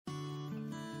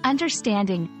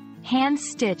Understanding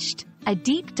hand-stitched, a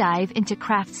deep dive into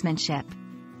craftsmanship.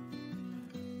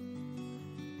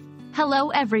 Hello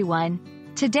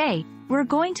everyone. Today, we're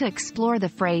going to explore the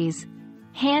phrase,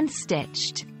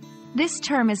 hand-stitched. This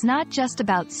term is not just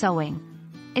about sewing.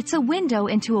 It's a window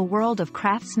into a world of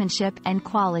craftsmanship and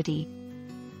quality.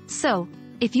 So,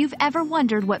 if you've ever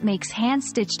wondered what makes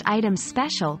hand-stitched items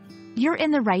special, you're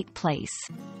in the right place.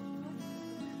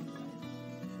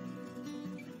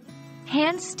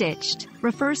 Hand-stitched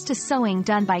refers to sewing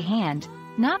done by hand,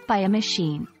 not by a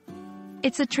machine.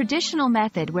 It's a traditional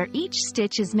method where each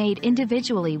stitch is made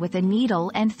individually with a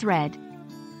needle and thread.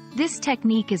 This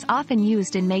technique is often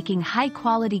used in making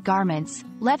high-quality garments,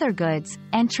 leather goods,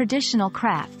 and traditional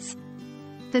crafts.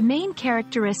 The main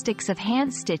characteristics of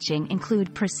hand-stitching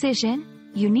include precision,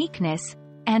 uniqueness,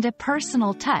 and a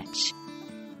personal touch.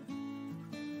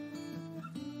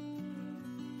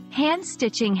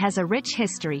 Hand-stitching has a rich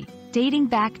history, dating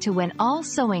back to when all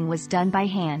sewing was done by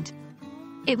hand.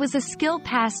 It was a skill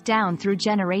passed down through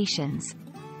generations.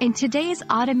 In today's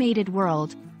automated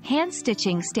world,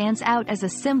 hand-stitching stands out as a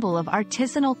symbol of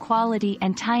artisanal quality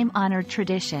and time-honored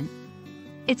tradition.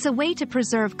 It's a way to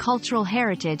preserve cultural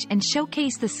heritage and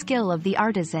showcase the skill of the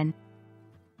artisan.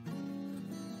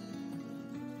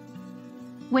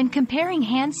 When comparing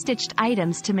hand-stitched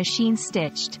items to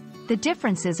machine-stitched, the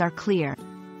differences are clear.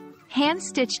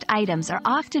 Hand-stitched items are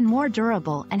often more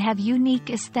durable and have unique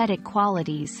aesthetic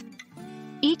qualities.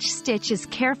 Each stitch is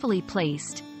carefully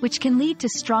placed, which can lead to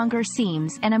stronger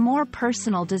seams and a more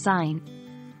personal design.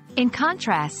 In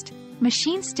contrast,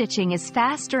 machine stitching is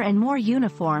faster and more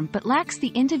uniform but lacks the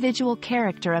individual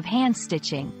character of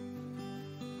hand-stitching.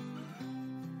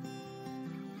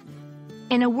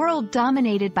 In a world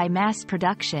dominated by mass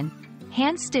production,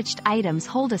 hand-stitched items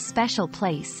hold a special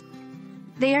place.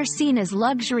 They are seen as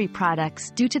luxury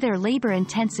products due to their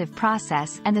labor-intensive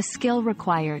process and the skill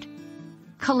required.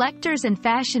 Collectors and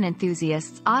fashion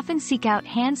enthusiasts often seek out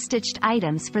hand-stitched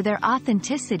items for their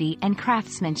authenticity and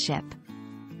craftsmanship.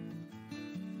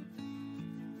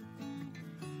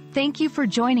 Thank you for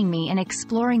joining me in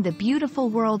exploring the beautiful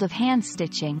world of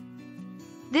hand-stitching.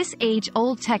 This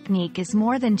age-old technique is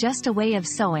more than just a way of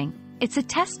sewing, it's a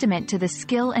testament to the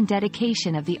skill and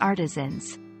dedication of the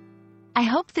artisans. I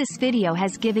hope this video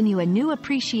has given you a new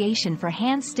appreciation for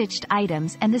hand-stitched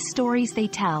items and the stories they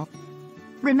tell.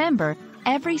 Remember,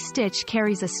 every stitch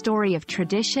carries a story of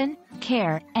tradition,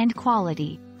 care, and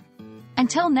quality.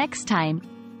 Until next time,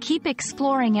 keep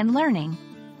exploring and learning.